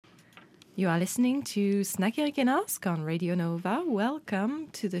You are listening to Snack and Ask on Radio Nova. Welcome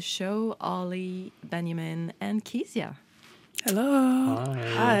to the show, Olly, Benjamin, and Kezia. Hello.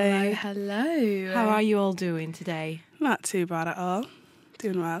 Hi. Hello. How are you all doing today? Not too bad at all.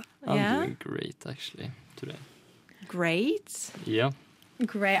 Doing well. I'm doing great, actually, today. Great. Yeah.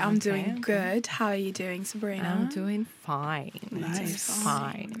 Great. I'm doing good. How are you doing, Sabrina? I'm doing fine. Nice.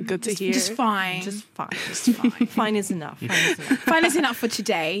 Fine. Good to hear. Just fine. Just fine. Just fine. Fine is enough. Fine is enough. Fine is enough for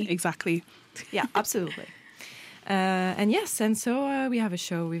today. Exactly. Yeah, absolutely. And so we have a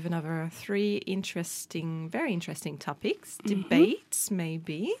show with another three very interesting topics, debates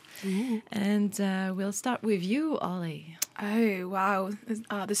maybe. And we'll start with you, Olly. Oh, wow.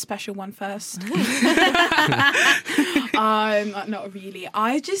 The special one first. Not really.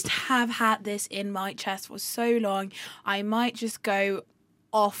 I just have had this in my chest for so long. I might just go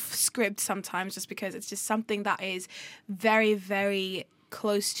off script sometimes just because it's just something that is very, very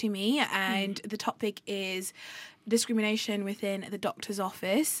close to me. And the topic is discrimination within the doctor's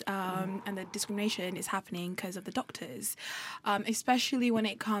office, and the discrimination is happening because of the doctors, especially when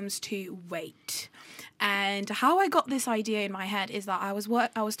it comes to weight. And how I got this idea in my head is that I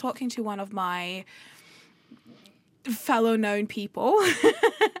was talking to one of my fellow known people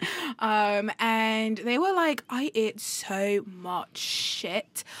and they were like, I eat so much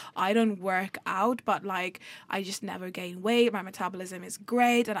shit, I don't work out, but like I just never gain weight, my metabolism is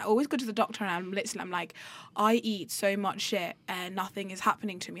great, and I always go to the doctor and I'm like, I eat so much shit and nothing is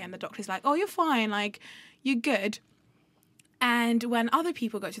happening to me, and the doctor's like, oh, you're fine, like you're good. And when other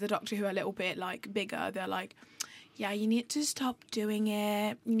people go to the doctor who are a little bit like bigger, they're like, yeah, you need to stop doing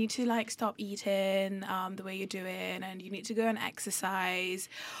it. You need to like stop eating the way you're doing, and you need to go and exercise.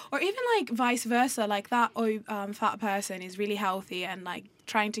 Or even like vice versa, like that fat person is really healthy and like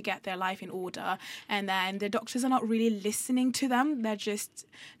trying to get their life in order, and then the doctors are not really listening to them. They're just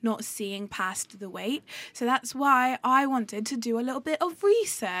not seeing past the weight. So that's why I wanted to do a little bit of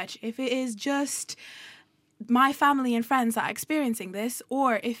research, if it is just my family and friends that are experiencing this,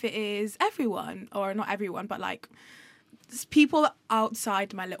 or if it is everyone, or not everyone, but like people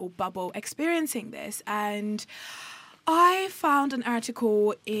outside my little bubble experiencing this. And I found an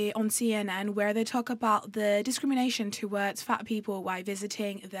article on CNN where they talk about the discrimination towards fat people while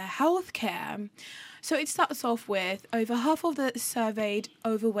visiting their healthcare. So it starts off with over half of the surveyed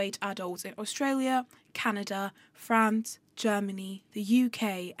overweight adults in Australia, Canada, France, Germany, the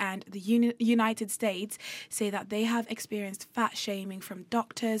UK, and the United States say that they have experienced fat shaming from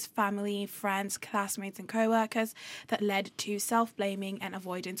doctors, family, friends, classmates, and co-workers that led to self-blaming and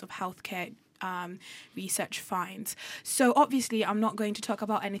avoidance of healthcare research finds. So obviously I'm not going to talk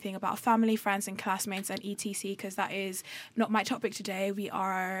about anything about family, friends, and classmates and etc, because that is not my topic today. We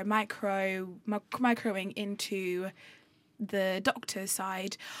are microing into the doctor's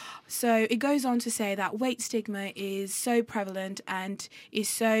side. So it goes on to say that weight stigma is so prevalent and is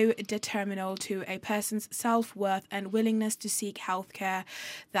so detrimental to a person's self-worth and willingness to seek healthcare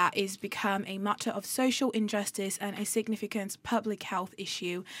that is become a matter of social injustice and a significant public health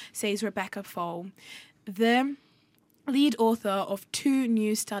issue, says Rebecca Fole, the lead author of 2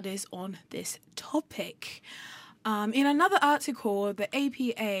 new studies on this topic. In another article, the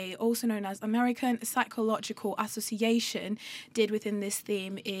APA, also known as American Psychological Association, did within this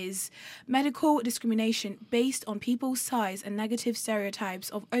theme is medical discrimination based on people's size and negative stereotypes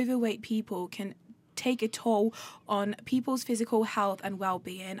of overweight people can take a toll on people's physical health and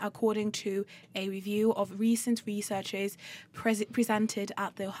well-being, according to a review of recent researches presented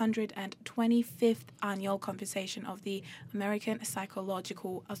at the 125th annual conversation of the American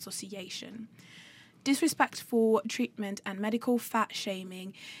Psychological Association. Disrespectful treatment and medical fat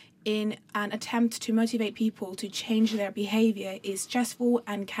shaming in an attempt to motivate people to change their behavior is stressful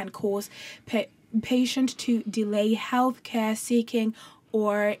and can cause patients to delay healthcare seeking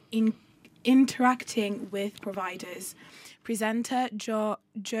or interacting with providers. Presenter Joanne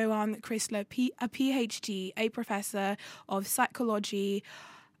Chrysler, a PhD, a professor of psychology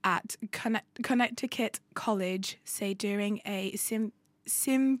at Connecticut College, say during a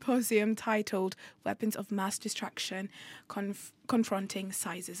symposium titled Weapons of Mass Destruction, Confronting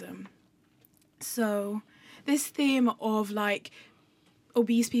Sizeism. So this theme of like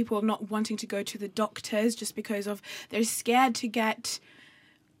obese people not wanting to go to the doctors just because of they're scared to get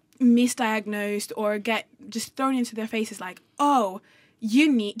misdiagnosed or get just thrown into their faces like, oh,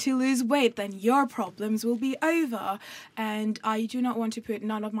 you need to lose weight, then your problems will be over. And I do not want to put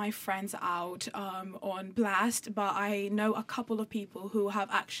none of my friends out on blast, but I know a couple of people who have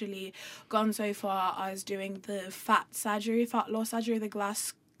actually gone so far as doing the fat loss surgery, the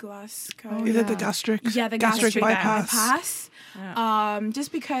Glasgow. Is it the gastric? Yeah, the gastric bypass. Yeah.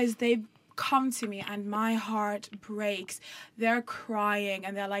 Just because they've come to me and my heart breaks. They're crying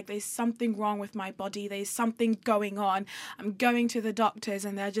and they're like, there's something wrong with my body. There's something going on. I'm going to the doctors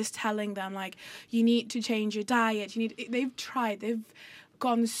and they're just telling them like, you need to change your diet. They've tried. They've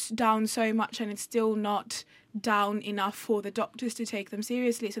gone down so much and it's still not down enough for the doctors to take them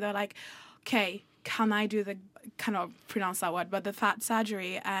seriously. So they're like, okay, can I do cannot pronounce that word, but the fat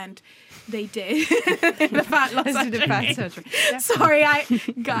surgery, and they did. The fat loss surgery. The fat surgery. Yeah. Sorry, I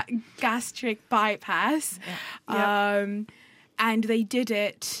got gastric bypass. Yeah. And they did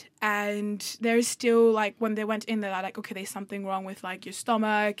it, and there's still like when they went in, they're like, okay, there's something wrong with like your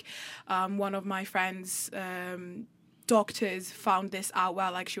stomach. One of my friends' doctors found this out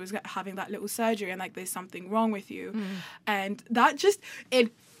while like she was having that little surgery, and like there's something wrong with you, and that just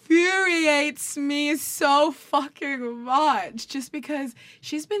infuriates me so fucking much, just because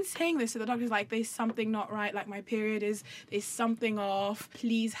she's been saying this to the doctors like, there's something not right, like my period there's something off,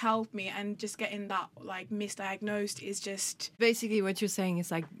 please help me, and just getting that like misdiagnosed is just basically what you're saying is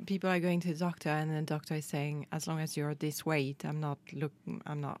like people are going to the doctor and the doctor is saying, as long as you're this weight, I'm not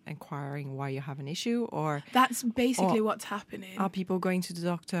inquiring why you have an issue. Or that's basically what's happening. Are people going to the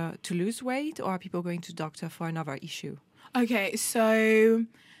doctor to lose weight, or are people going to the doctor for another issue? Okay, so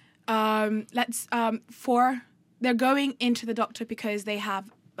they're going into the doctor because they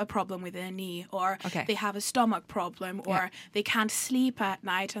have a problem with their knee, or they have a stomach problem, or they can't sleep at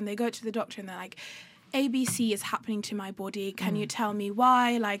night, and they go to the doctor and they're like, ABC is happening to my body. Can you tell me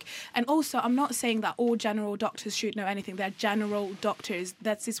why? Like, and also, I'm not saying that all general doctors should know anything. They're general doctors.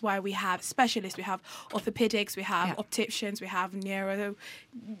 That is why we have specialists. We have orthopedics. We have opticians. We have neuro.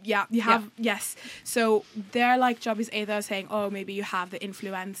 Yes. So their like job is either saying, oh, maybe you have the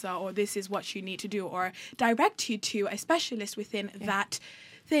influenza, or this is what you need to do, or direct you to a specialist within that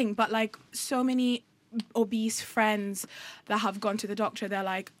thing. But like so many obese friends that have gone to the doctor, they're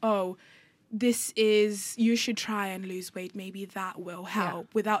like, oh, you should try and lose weight, maybe that will help,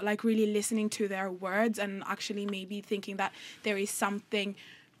 without like really listening to their words and actually maybe thinking that there is something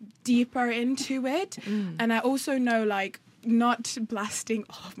deeper into it. And I also know, like, not blasting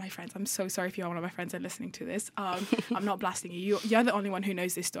all of my friends, I'm so sorry if you're one of my friends and listening to this, I'm not blasting you, you're the only one who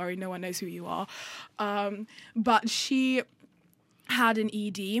knows this story, no one knows who you are, but she had an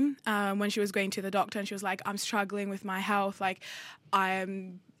ED when she was going to the doctor, and she was like, I'm struggling with my health, like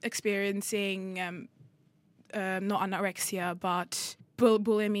I'm experiencing not anorexia but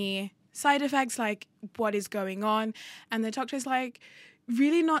bulimia side effects, like what is going on? And the doctor's like,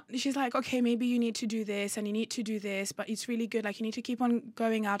 really not, she's like, okay, maybe you need to do this and you need to do this, but it's really good, like you need to keep on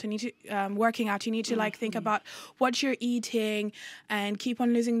going out and need to working out, you need to like think about what you're eating and keep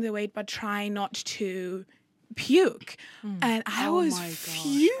on losing the weight, but try not to puke. And I was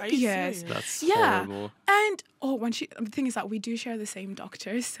furious. That's horrible. And the thing is that we do share the same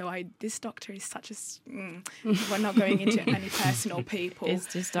doctor, so this doctor is such a we're not going into any personal people. Is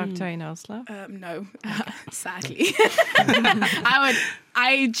this doctor in Oslo? No, sadly.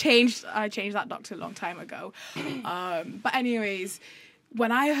 I changed that doctor a long time ago, but anyways,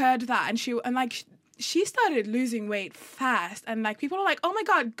 when I heard that, and she started losing weight fast, and like people are like, oh my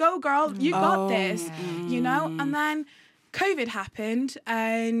god, go girl, you got this, you know. And then COVID happened,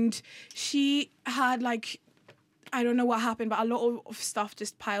 and she had like, I don't know what happened, but a lot of stuff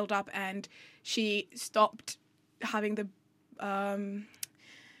just piled up, and she stopped having the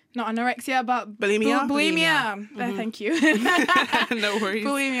not anorexia, but bulimia. Thank you. No worries.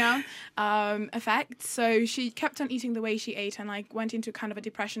 Bulimia effect. So she kept on eating the way she ate, and like went into kind of a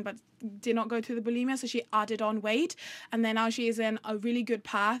depression, but did not go through the bulimia. So she added on weight, and then now she is in a really good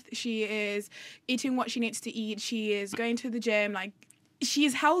path. She is eating what she needs to eat. She is going to the gym. Like, she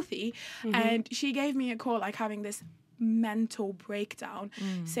is healthy. And she gave me a call, like having this mental breakdown,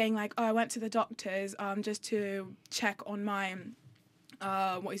 saying like, oh, I went to the doctors just to check on my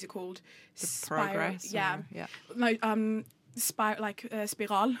what is it called? Progress. Like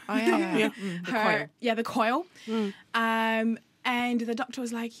spiral. Oh yeah. The coil. Yeah, the coil. And the doctor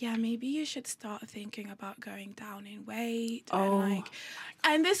was like, yeah, maybe you should start thinking about going down in weight.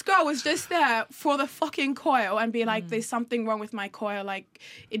 And this girl was just there for the fucking coil and be like, there's something wrong with my coil, like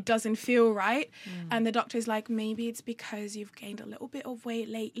it doesn't feel right. And the doctor's like, maybe it's because you've gained a little bit of weight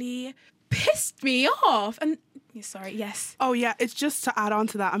lately. Pissed me off. And sorry, yes. Oh yeah, it's just to add on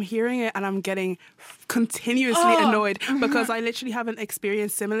to that, I'm hearing it and I'm getting continuously annoyed because I literally have an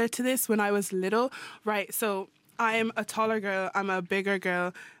experience similar to this when I was little, right? So I'm a taller girl, I'm a bigger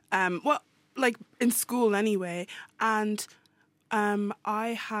girl, well, like in school anyway, and I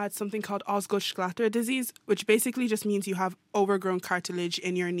had something called Osgood-Schlatter disease, which basically just means you have overgrown cartilage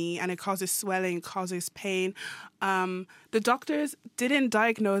in your knee and it causes swelling, causes pain. The doctors didn't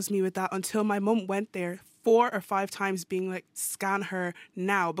diagnose me with that until my mum went there 4 or 5 times being like, scan her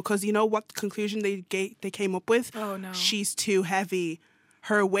now. Because you know what conclusion they came up with? Oh, no. She's too heavy.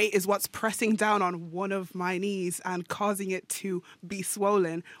 Her weight is what's pressing down on one of my knees and causing it to be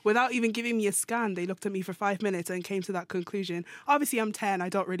swollen. Without even giving me a scan, they looked at me for 5 minutes and came to that conclusion. Obviously, I'm 10. I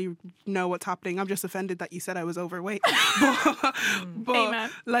don't really know what's happening. I'm just offended that you said I was overweight. but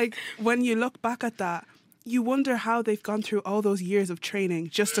Amen. like, when you look back at that, you wonder how they've gone through all those years of training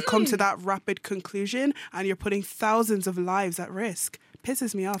just to come to that rapid conclusion, and you're putting thousands of lives at risk.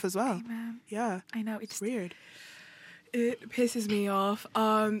 Pisses me off as well. Amen. Yeah. I know, it's weird. It pisses me off.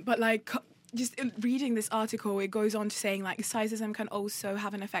 But like, just in reading this article, it goes on to saying like sizeism can also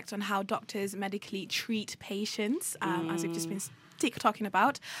have an effect on how doctors medically treat patients, as we've just been talking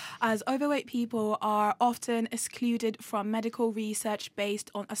about, as overweight people are often excluded from medical research based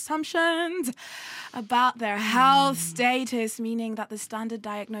on assumptions about their health status, meaning that the standard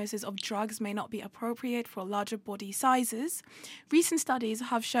diagnosis of drugs may not be appropriate for larger body sizes. Recent studies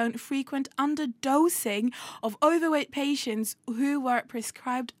have shown frequent underdosing of overweight patients who were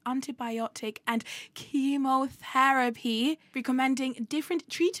prescribed antibiotic and chemotherapy. Recommending different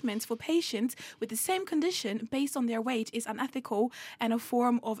treatments for patients with the same condition based on their weight is unethical and a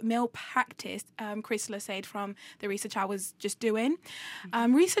form of malpractice, Chrysler said from the research I was just doing.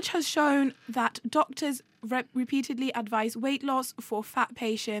 Research has shown that doctors repeatedly advise weight loss for fat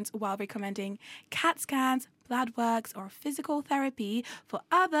patients while recommending CAT scans, blood works, or physical therapy for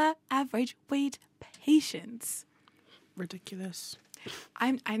other average weight patients. Ridiculous.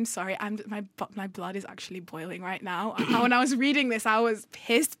 I'm sorry. My blood is actually boiling right now. When I was reading this, I was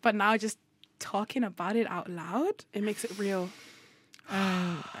pissed, but now just talking about it out loud, it makes it real.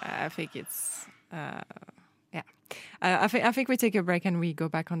 I think it's yeah. I think we take a break and we go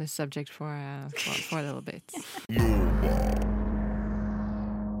back on the subject for a little bit.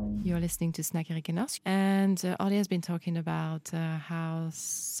 You're listening to Snackeric and Us, and Olly has been talking about how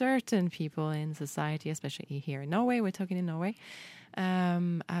certain people in society, especially here in Norway, we're talking in Norway,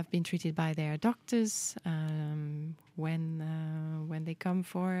 have been treated by their doctors when they come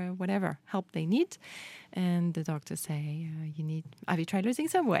for whatever help they need, and the doctors say, have you tried losing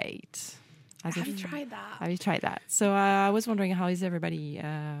some weight? Have you tried that? Have you tried that? So I was wondering, how is everybody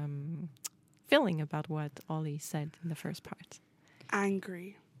feeling about what Olly said in the first part?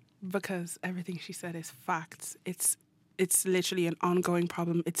 Angry, because everything she said is facts. It's literally an ongoing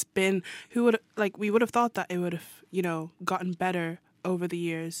problem. It's been, we would have thought that it would have, gotten better over the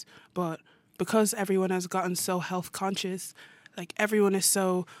years, but because everyone has gotten so health conscious, like everyone is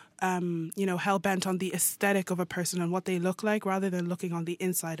so, hell bent on the aesthetic of a person and what they look like rather than looking on the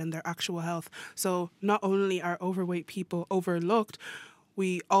inside and their actual health. So not only are overweight people overlooked,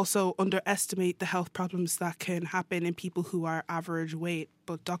 we also underestimate the health problems that can happen in people who are average weight,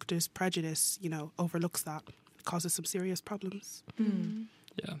 but doctors' prejudice, overlooks that. It causes some serious problems. Mm.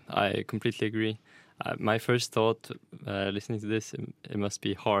 Yeah, I completely agree. My first thought, listening to this, it must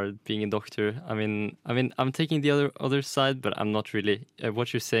be hard being a doctor. I mean, I'm taking the other side, but I'm not really.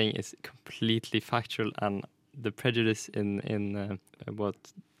 What you're saying is completely factual, and the prejudice in what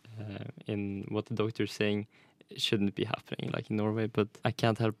the doctor's saying shouldn't be happening, like in Norway. But I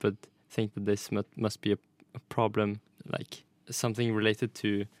can't help but think that this must be a problem, like something related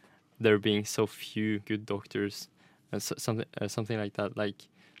to there being so few good doctors, something like that. Like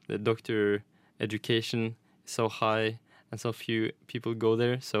the doctor education is so high and so few people go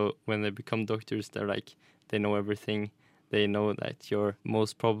there. So when they become doctors, they know everything. They know that your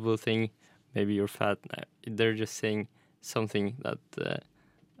most probable thing, maybe you're fat. They're just saying something that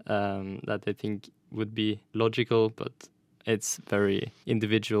they think would be logical, but it's very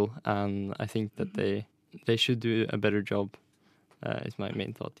individual. And I think that they should do a better job. Is my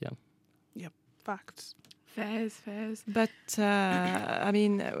main thought. Yeah. Yep. Facts. Fairs. But I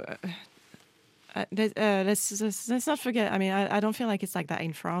mean, let's not forget. I mean, I don't feel like it's like that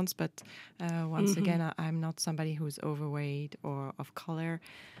in France. But once again, I'm not somebody who's overweight or of color.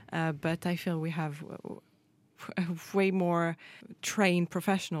 But I feel we have way more trained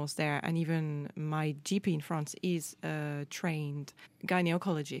professionals there, and even my GP in France is a trained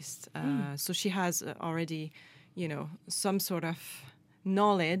gynecologist. So she has already, some sort of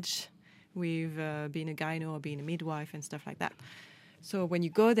knowledge with being a gyno or being a midwife and stuff like that. So when you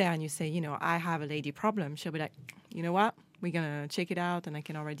go there and you say, I have a lady problem, she'll be like, you know what, we're going to check it out and I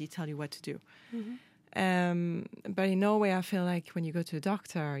can already tell you what to do. But in Norway, I feel like when you go to a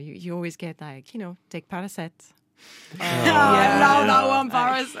doctor, you always get like, take Paracet, I love that one,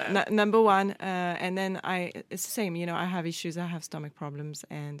 Paris. Number one, and then it's the same. I have issues. I have stomach problems,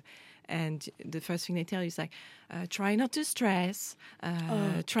 and the first thing they tell you is like, try not to stress,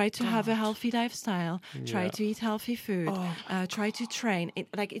 try to have a healthy lifestyle, try to eat healthy food, try to train.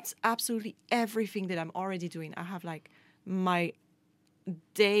 It's absolutely everything that I'm already doing. I have like my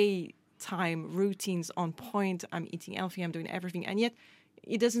daytime routines on point. I'm eating healthy. I'm doing everything, and yet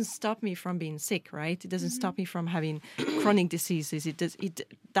it doesn't stop me from being sick, right? It doesn't stop me from having chronic diseases.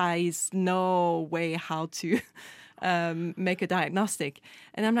 There is no way how to make a diagnostic.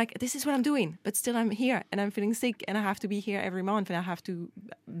 And I'm like, this is what I'm doing, but still I'm here and I'm feeling sick and I have to be here every month and I have to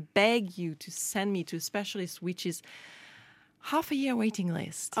beg you to send me to a specialist, which is half a year waiting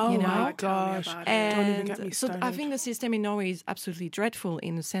list. My gosh. Don't even get me so started. I think the system in Norway is absolutely dreadful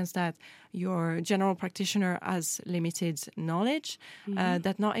in the sense that your general practitioner has limited knowledge,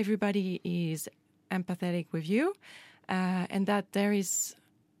 that not everybody is empathetic with you, and that there is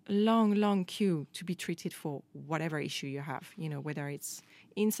long queue to be treated for whatever issue you have, whether it's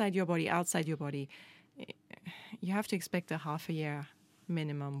inside your body, outside your body. You have to expect a half a year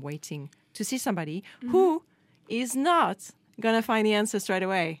minimum waiting to see somebody who is not going to find the answer straight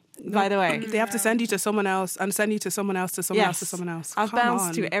away, by the way. They have to send you to someone else and send you to someone else to someone else to someone else. I've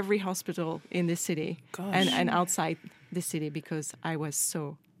bounced to every hospital in this city and outside this city because I was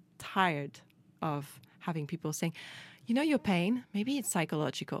so tired of having people saying, your pain, maybe it's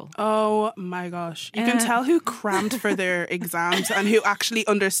psychological. Oh my gosh. You can tell who crammed for their exams and who actually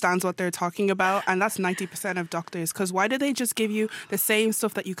understands what they're talking about. And that's 90% of doctors. Because why do they just give you the same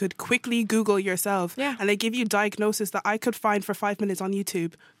stuff that you could quickly Google yourself? Yeah. And they give you diagnosis that I could find for 5 minutes on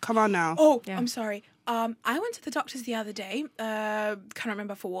YouTube. Come on now. Oh, yeah. I'm sorry. I went to the doctors the other day. Can't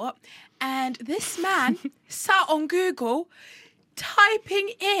remember for what. And this man sat on Google typing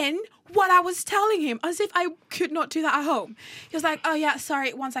in what I was telling him as if I could not do that at home. He was like, oh yeah,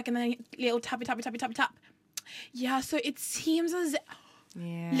 sorry, 1 second, then little tappy. Yeah, so it seems as...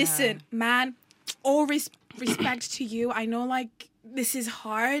 Yeah. Listen, man, all respect to you. I know, like, this is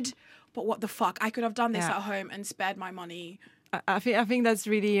hard, but what the fuck? I could have done this at home and spared my money. I think that's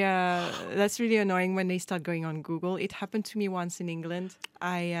really annoying when they start going on Google. It happened to me once in England.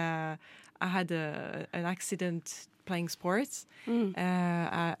 I had an accident playing sports.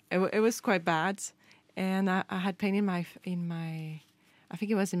 It was quite bad, and I had pain in my I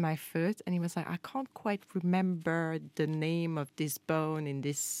think it was in my foot, and he was like, I can't quite remember the name of this bone in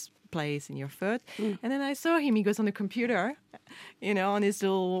this place in your foot. And then I saw him, he goes on the computer, on his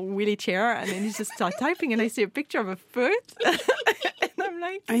little wheelie chair, and then he just started typing, and I see a picture of a foot. And I'm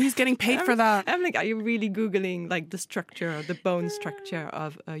like... And he's getting paid for that. I'm like, are you really Googling like the structure, the bone structure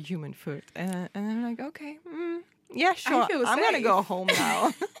of a human foot? And I'm like, okay, yeah, sure. I'm going to go home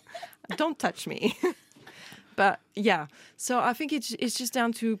now. Don't touch me. But yeah, so I think it's just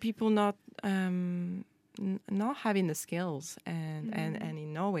down to people not having the skills, and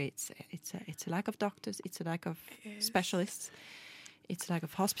in Norway it's a lack of doctors, it's a lack of specialists, it's a lack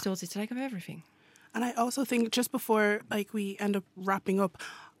of hospitals, it's a lack of everything. And I also think, just before we end up wrapping up,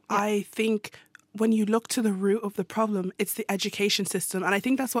 I think when you look to the root of the problem, it's the education system. And I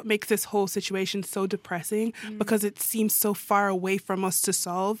think that's what makes this whole situation so depressing, because it seems so far away from us to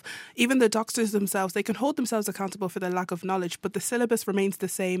solve. Even the doctors themselves, they can hold themselves accountable for their lack of knowledge, but the syllabus remains the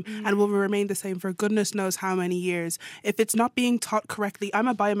same and will remain the same for goodness knows how many years. If it's not being taught correctly, I'm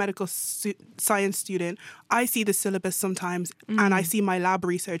a biomedical science student. I see the syllabus sometimes and I see my lab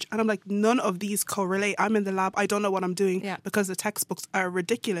research and I'm like, none of these correlate. I'm in the lab. I don't know what I'm doing because the textbooks are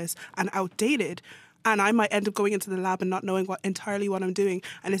ridiculous and outdated. And I might end up going into the lab and not knowing entirely what I'm doing.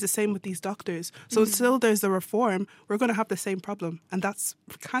 And it's the same with these doctors. So until there's the reform, we're going to have the same problem. And that's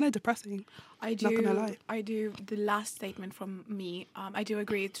kind of depressing. Not going to lie. I do. The last statement from me, I do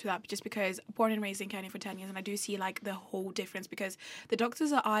agree to that, just because born and raised in Kenya for 10 years, and I do see like the whole difference, because the doctors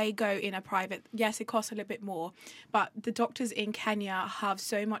that I go in a private, yes, it costs a little bit more, but the doctors in Kenya have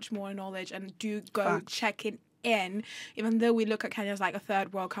so much more knowledge and do go checking in, even though we look at Kenya as like a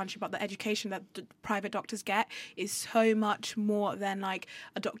third world country, but the education that the private doctors get is so much more than like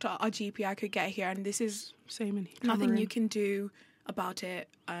a doctor or GP I could get here, and this is same in nothing you can do about it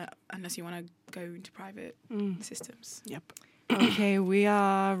unless you want to go into private systems. Yep. Okay, we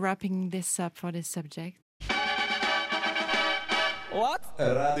are wrapping this up for this subject. What?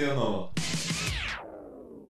 Radio Novo.